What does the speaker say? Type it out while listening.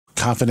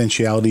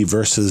confidentiality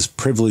versus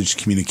privileged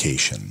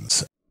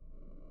communications.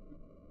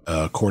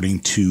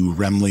 According to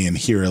Remley and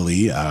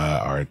Herlihy,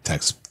 our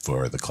text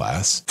for the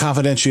class,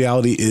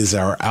 confidentiality is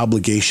our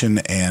obligation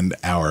and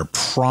our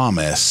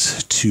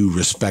promise to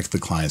respect the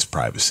client's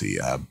privacy.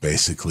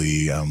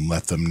 Basically,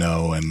 let them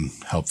know and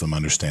help them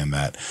understand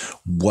that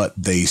what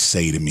they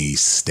say to me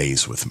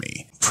stays with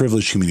me.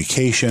 Privileged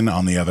communication,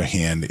 on the other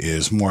hand,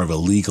 is more of a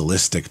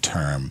legalistic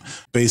term.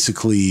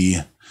 Basically,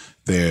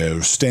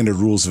 the standard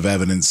rules of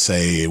evidence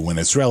say when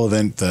it's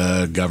relevant,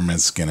 the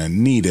government's going to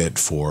need it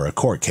for a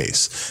court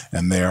case.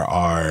 And there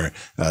are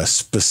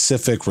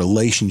specific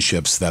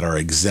relationships that are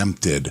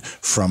exempted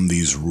from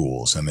these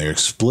rules. And they're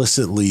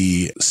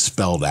explicitly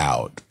spelled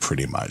out,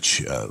 pretty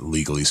much,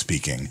 legally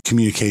speaking.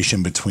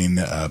 Communication between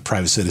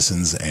private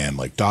citizens and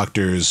like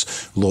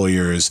doctors,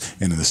 lawyers,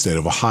 and in the state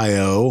of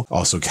Ohio,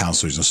 also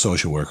counselors and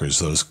social workers,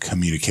 those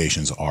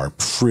communications are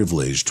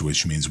privileged,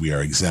 which means we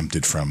are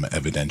exempted from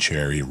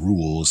evidentiary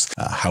rules.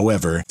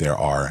 However, there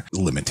are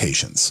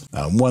limitations.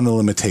 One of the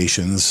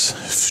limitations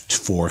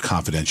for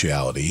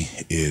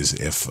confidentiality is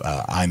if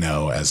I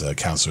know as a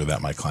counselor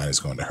that my client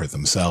is going to hurt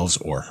themselves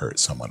or hurt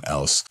someone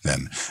else,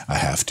 then I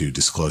have to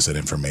disclose that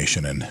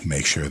information and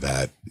make sure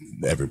that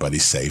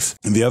everybody's safe.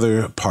 And the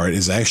other part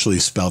is actually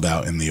spelled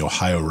out in the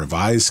Ohio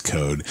Revised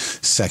Code,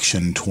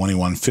 section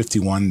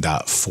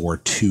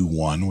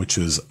 2151.421, which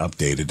was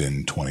updated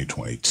in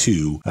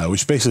 2022,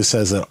 which basically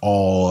says that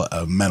all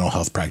mental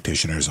health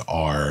practitioners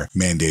are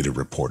mandated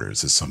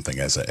reporters. It's something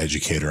as an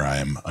educator I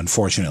am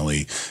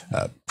unfortunately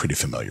pretty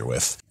familiar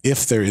with.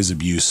 If there is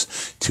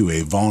abuse to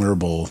a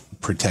vulnerable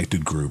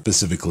protected group,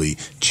 specifically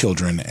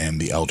children and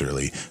the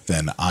elderly,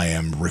 then I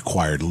am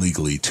required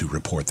legally to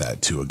report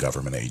that to a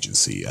government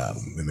agency.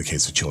 In the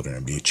case of children,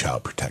 it'd be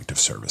Child Protective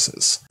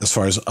Services. As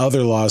far as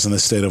other laws in the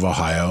state of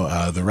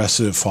Ohio, the rest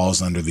of it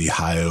falls under the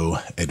Ohio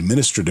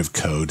Administrative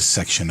Code,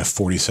 section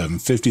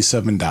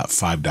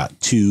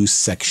 4757.5.2,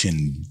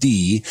 section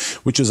D,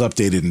 which was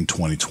updated in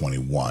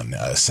 2021.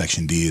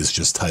 Section D is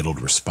just titled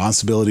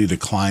Responsibility to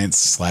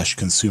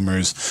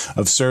Clients/Consumers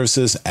of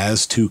Services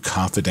as to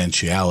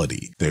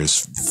Confidentiality.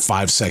 There's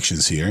 5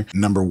 sections here.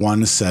 Number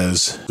 1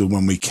 says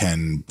when we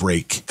can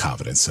break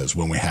confidence, says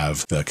when we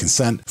have the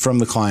consent from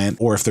the client,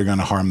 or if they're going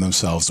to harm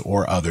themselves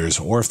or others,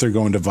 or if they're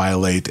going to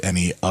violate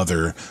any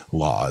other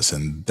laws.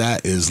 And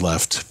that is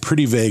left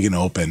pretty vague and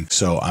open.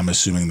 So I'm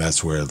assuming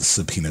that's where the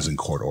subpoenas and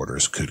court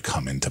orders could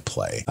come into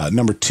play.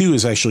 Number 2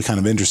 is actually kind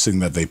of interesting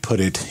that they put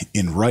it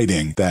in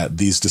writing that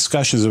these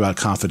discussions about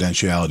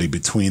confidentiality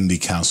between the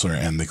counselor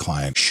and the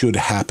client should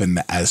happen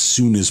as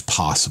soon as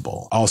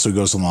possible. Also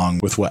goes along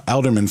with what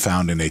Elderman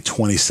found in a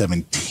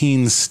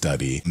 2017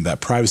 study,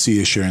 that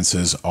privacy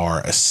assurances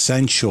are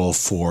essential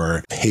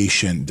for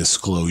patient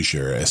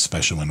disclosure,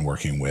 especially when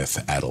working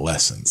with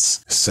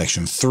adolescents.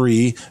 Section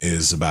 3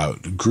 is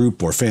about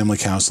group or family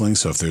counseling.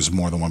 So if there's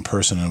more than one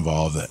person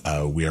involved,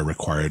 we are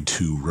required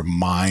to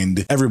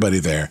remind everybody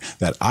there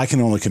that I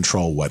can only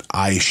control what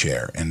I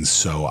share. And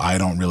so I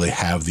don't really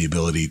have the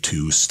ability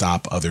to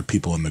stop other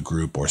people in the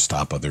group or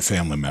stop other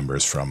family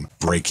members from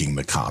breaking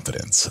the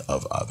confidence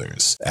of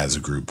others. As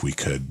a group, we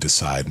could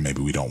decide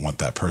maybe we don't want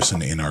that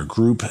person in our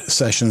group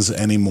sessions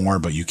anymore,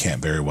 but you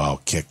can't very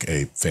well kick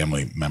a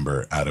family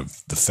member out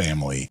of the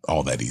family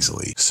all that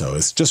easily. So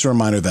it's just a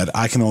reminder that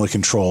I can only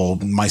control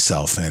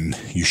myself, and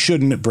you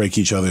shouldn't break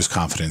each other's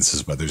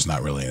confidences, but there's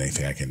not really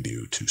anything I can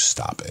do to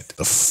stop it.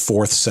 The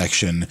 4th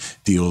section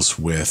deals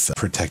with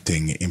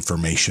protecting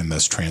information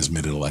that's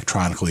transmitted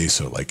electronically,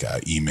 so like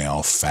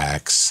email,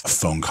 fax,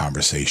 phone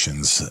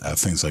conversations,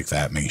 things like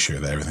that, making sure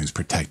that everything's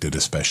protected,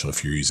 especially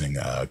if you're using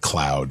a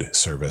cloud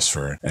service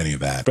for any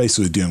of that.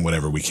 Basically doing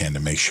whatever we can to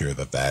make sure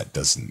that that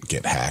doesn't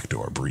get hacked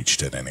or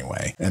breached in any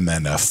way. And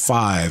then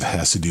 5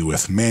 has to do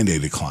with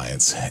mandated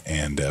clients,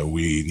 and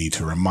we need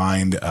to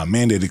remind a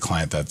mandated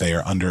client that they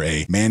are under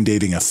a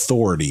mandating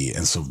authority,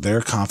 and so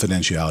their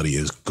confidentiality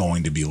is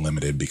going to be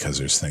limited because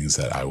there's things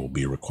that I will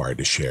be required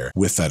to share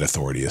with that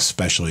authority,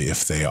 especially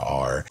if they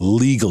are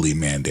legally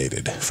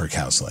mandated for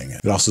counseling.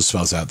 It also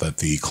spells out that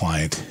the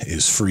client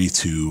is free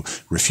to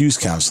refuse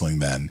counseling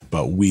then,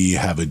 but we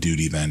have a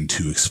duty then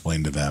to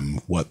explain to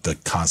them what the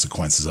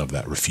consequences of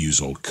that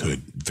refusal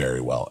could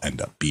very well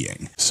end up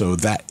being. So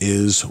that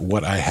is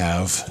what I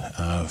have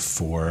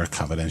for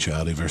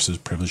confidentiality versus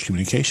privileged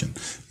communication.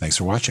 Thanks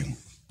for watching.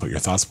 Put your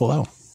thoughts below.